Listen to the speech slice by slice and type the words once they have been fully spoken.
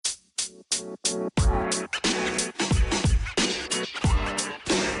Good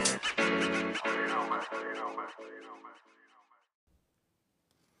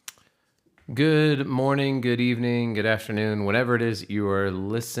morning, good evening, good afternoon, whenever it is you are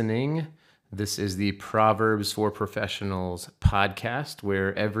listening. This is the Proverbs for Professionals podcast,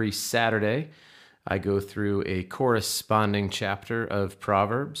 where every Saturday I go through a corresponding chapter of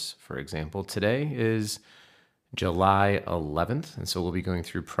Proverbs. For example, today is July 11th, and so we'll be going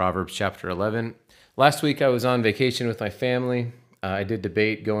through Proverbs chapter 11. Last week I was on vacation with my family. I did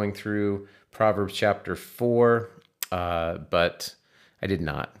debate going through Proverbs chapter 4, but I did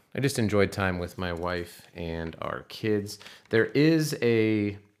not. I just enjoyed time with my wife and our kids. There is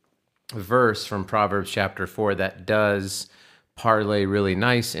a verse from Proverbs chapter 4 that does parlay really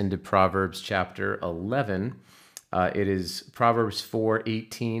nice into Proverbs chapter 11. It is Proverbs 4,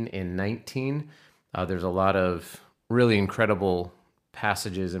 18 and 19. There's a lot of really incredible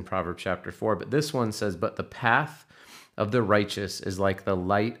passages in Proverbs chapter 4, but this one says, "But the path of the righteous is like the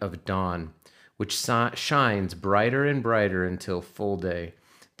light of dawn, which shines brighter and brighter until full day.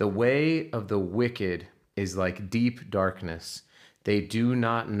 The way of the wicked is like deep darkness. They do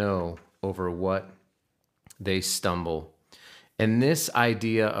not know over what they stumble." And this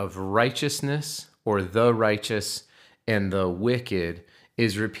idea of righteousness, or the righteous and the wicked,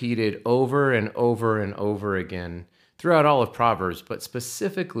 is repeated over and over and over again throughout all of Proverbs, but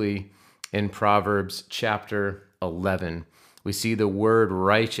specifically in Proverbs chapter 11. We see the word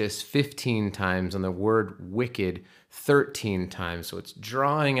righteous 15 times and the word wicked 13 times. So it's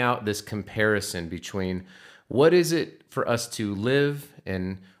drawing out this comparison between what is it for us to live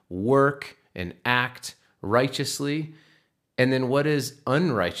and work and act righteously, and then what is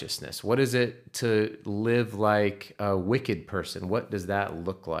unrighteousness? What is it to live like a wicked person? What does that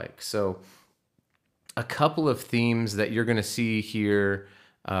look like? So a couple of themes that you're going to see here,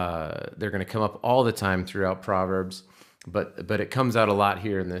 they're going to come up all the time throughout Proverbs, but it comes out a lot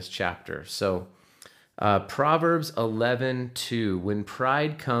here in this chapter. So Proverbs 11:2, "When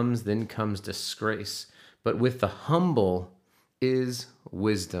pride comes, then comes disgrace, but with the humble is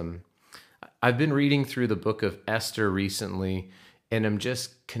wisdom." I've been reading through the book of Esther recently, and I'm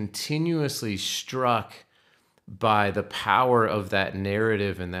just continuously struck by the power of that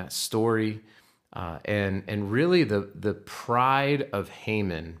narrative and that story, and really the pride of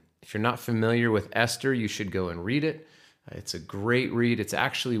Haman. If you're not familiar with Esther, you should go and read it. It's a great read. It's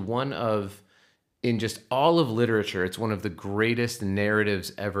actually in just all of literature, it's one of the greatest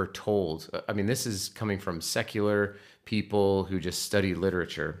narratives ever told. I mean, this is coming from secular people who just study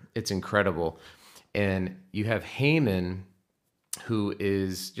literature. It's incredible. And you have Haman, who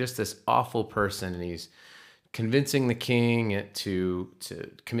is just this awful person, and he's convincing the king to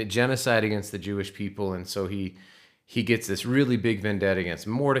commit genocide against the Jewish people. And so he gets this really big vendetta against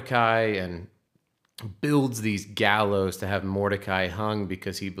Mordecai and builds these gallows to have Mordecai hung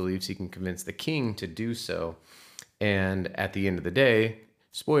because he believes he can convince the king to do so. And at the end of the day,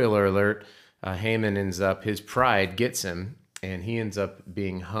 spoiler alert, Haman his pride gets him, and he ends up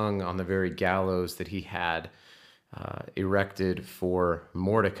being hung on the very gallows that he had erected for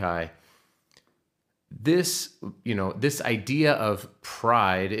Mordecai. This idea of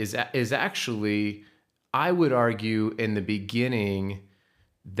pride is actually, I would argue, in the beginning,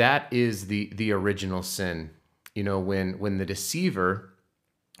 that is the original sin. When the deceiver,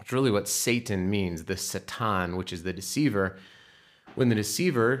 it's really what Satan means, the Satan, which is the deceiver. When the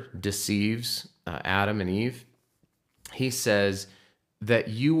deceiver deceives Adam and Eve, he says that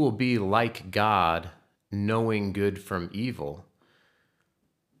you will be like God, knowing good from evil.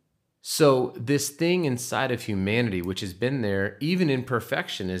 So this thing inside of humanity, which has been there even in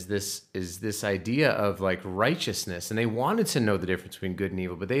perfection, is this idea of like righteousness. And they wanted to know the difference between good and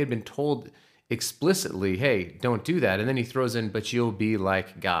evil, but they had been told explicitly, hey, don't do that. And then he throws in, but you'll be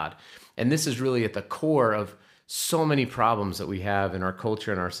like God. And this is really at the core of so many problems that we have in our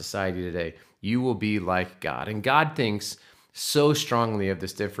culture and our society today. You will be like God. And God thinks so strongly of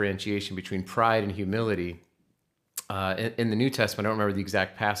this differentiation between pride and humility. In the New Testament, I don't remember the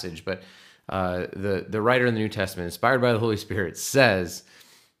exact passage, but the writer in the New Testament, inspired by the Holy Spirit, says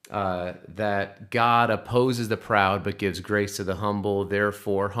that God opposes the proud but gives grace to the humble.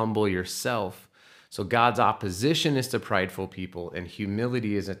 Therefore, humble yourself. So God's opposition is to prideful people, and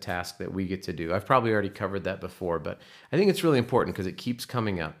humility is a task that we get to do. I've probably already covered that before, but I think it's really important because it keeps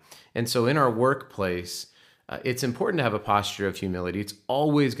coming up. And so in our workplace, it's important to have a posture of humility. It's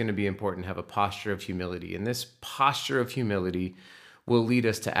always going to be important to have a posture of humility. And this posture of humility will lead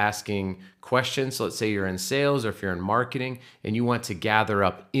us to asking questions. So let's say you're in sales or if you're in marketing and you want to gather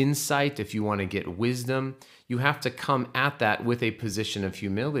up insight, if you want to get wisdom, you have to come at that with a position of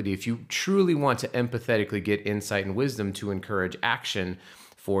humility. If you truly want to empathetically get insight and wisdom to encourage action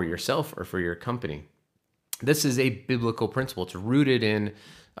for yourself or for your company. This is a biblical principle. It's rooted in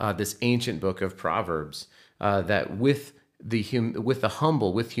this ancient book of Proverbs, that with the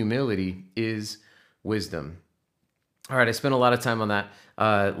humble, with humility, is wisdom. All right, I spent a lot of time on that.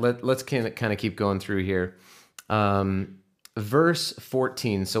 Let's kind of keep going through here. Verse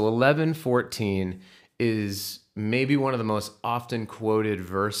 14. So 11:14 is maybe one of the most often quoted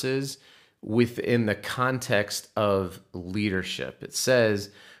verses within the context of leadership. It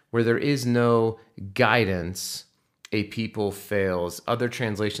says, where there is no guidance, a people fails. Other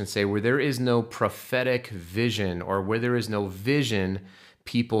translations say, where there is no prophetic vision, or where there is no vision,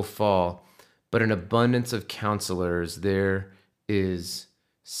 people fall. But an abundance of counselors, there is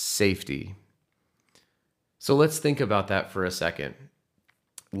safety. So let's think about that for a second.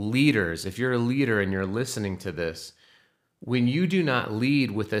 Leaders, if you're a leader and you're listening to this, when you do not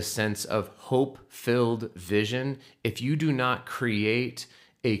lead with a sense of hope-filled vision, if you do not create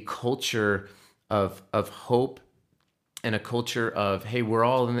a culture of hope and a culture of, hey, we're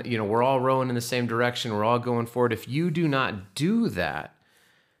all rowing in the same direction, we're all going forward. If you do not do that,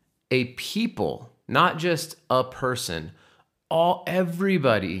 a people, not just a person,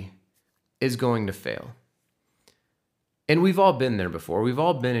 everybody is going to fail. And we've all been there before. We've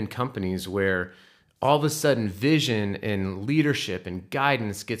all been in companies where all of a sudden vision and leadership and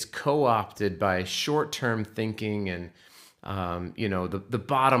guidance gets co-opted by short-term thinking and the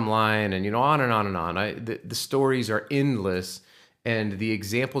bottom line, and on and on and on. The stories are endless, and the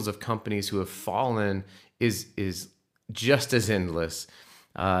examples of companies who have fallen is just as endless.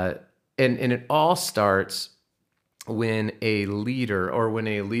 And it all starts when a leader or when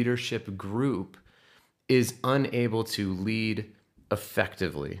a leadership group is unable to lead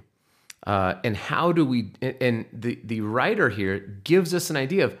effectively. And how do we, and the writer here gives us an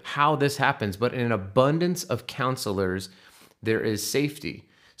idea of how this happens, but in an abundance of counselors, there is safety.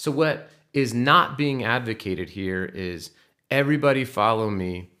 So what is not being advocated here is everybody follow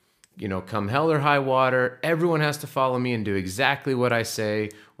me, come hell or high water, everyone has to follow me and do exactly what I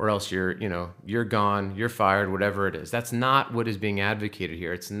say, or else you're gone, you're fired, whatever it is. That's not what is being advocated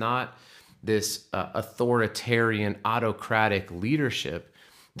here. It's not this authoritarian, autocratic leadership.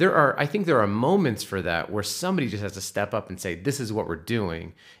 I think there are moments for that where somebody just has to step up and say, this is what we're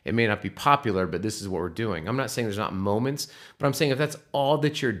doing. It may not be popular, but this is what we're doing. I'm not saying there's not moments, but I'm saying if that's all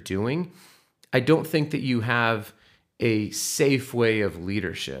that you're doing, I don't think that you have a safe way of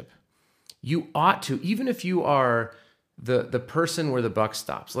leadership. You ought to, even if you are the person where the buck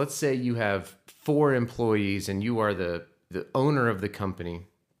stops. Let's say you have 4 employees and you are the owner of the company.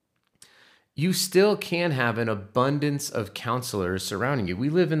 You still can have an abundance of counselors surrounding you. We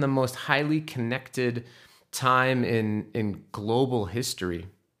live in the most highly connected time in global history.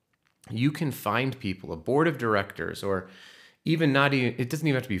 You can find people, a board of directors, or even it doesn't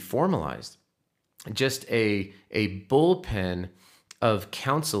even have to be formalized, just a bullpen of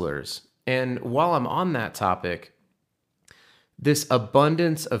counselors. And while I'm on that topic, this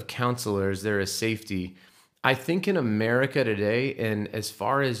abundance of counselors, there is safety. I think in America today, and as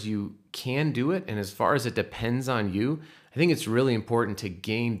far as you can do it, and as far as it depends on you, I think it's really important to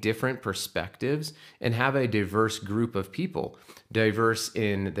gain different perspectives and have a diverse group of people, diverse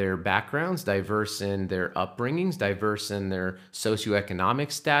in their backgrounds, diverse in their upbringings, diverse in their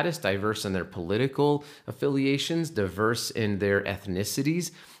socioeconomic status, diverse in their political affiliations, diverse in their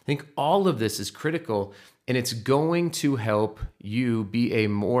ethnicities. I think all of this is critical, and it's going to help you be a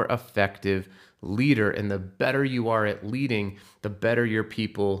more effective leader. And the better you are at leading, the better your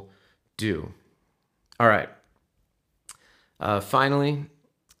people do. All right. Finally,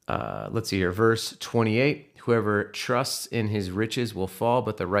 let's see here. Verse 28, whoever trusts in his riches will fall,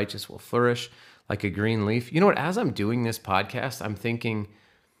 but the righteous will flourish like a green leaf. You know what? As I'm doing this podcast, I'm thinking,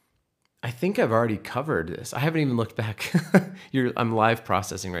 I think I've already covered this. I haven't even looked back. I'm live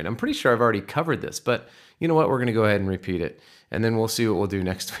processing right now. I'm pretty sure I've already covered this, but you know what? We're going to go ahead and repeat it, and then we'll see what we'll do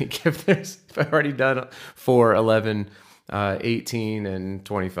next week. If I've already done 4, 11, 18, and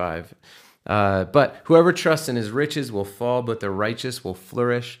 25. But whoever trusts in his riches will fall, but the righteous will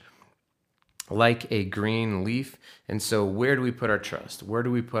flourish like a green leaf. And so where do we put our trust? Where do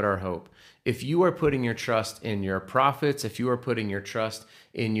we put our hope? If you are putting your trust in your profits, if you are putting your trust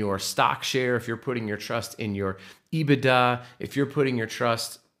in your stock share, if you're putting your trust in your EBITDA, if you're putting your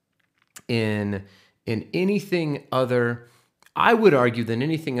trust in anything other, I would argue, than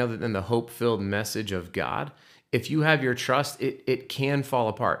anything other than the hope-filled message of God, if you have your trust, it can fall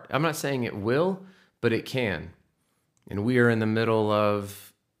apart. I'm not saying it will, but it can. And we are in the middle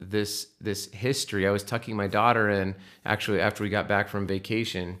of this history. I was tucking my daughter in actually after we got back from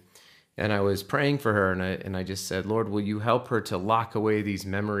vacation, and I was praying for her, and I just said, Lord, will you help her to lock away these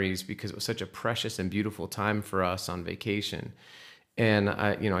memories, because it was such a precious and beautiful time for us on vacation. And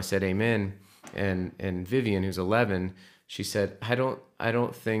I said amen. And Vivian, who's 11, she said, I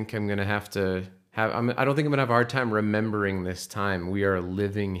don't think I'm gonna have to have I don't think I'm gonna have a hard time remembering this time. We are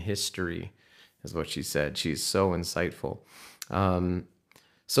living history, is what she said. She's so insightful.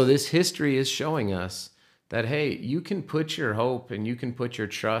 So this history is showing us that, hey, you can put your hope and you can put your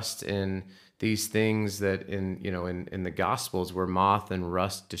trust in these things that in the Gospels, where moth and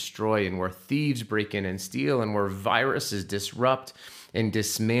rust destroy, and where thieves break in and steal, and where viruses disrupt and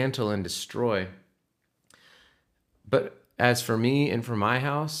dismantle and destroy. But as for me and for my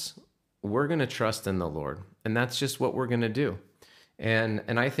house, we're going to trust in the Lord, and that's just what we're going to do. And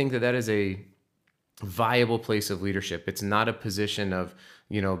I think that is a viable place of leadership. It's not a position of,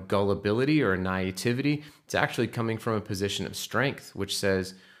 gullibility or naivety. It's actually coming from a position of strength, which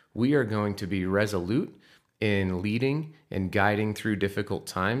says we are going to be resolute in leading and guiding through difficult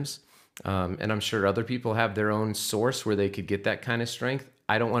times. And I'm sure other people have their own source where they could get that kind of strength.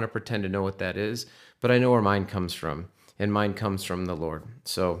 I don't want to pretend to know what that is, but I know where mine comes from, and mine comes from the Lord.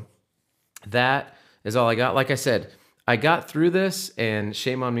 So that is all I got. Like I said, I got through this, and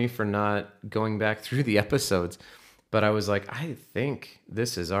shame on me for not going back through the episodes, but I was like, I think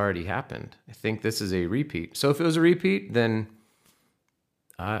this has already happened. I think this is a repeat. So if it was a repeat, then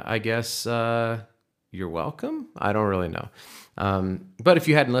I guess you're welcome. I don't really know. But if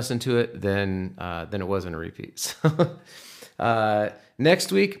you hadn't listened to it, then it wasn't a repeat. So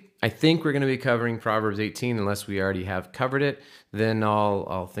next week, I think we're going to be covering Proverbs 18, unless we already have covered it. Then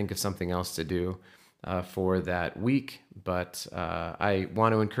I'll think of something else to do for that week. But I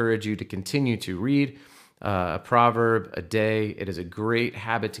want to encourage you to continue to read a proverb a day. It is a great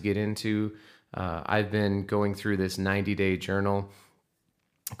habit to get into. I've been going through this 90-day journal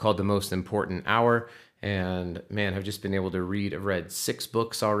called The Most Important Hour. And man, I've just been able to read. I've read 6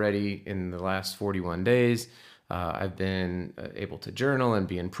 books already in the last 41 days. I've been able to journal and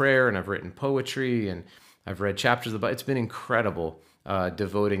be in prayer, and I've written poetry, and I've read chapters of the Bible. It's been incredible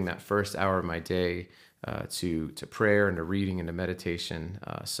devoting that first hour of my day to prayer and to reading and to meditation.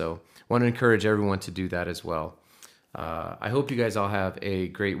 So I want to encourage everyone to do that as well. I hope you guys all have a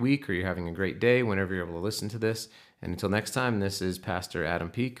great week, or you're having a great day whenever you're able to listen to this. And until next time, this is Pastor Adam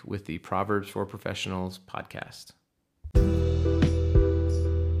Peak with the Proverbs for Professionals podcast.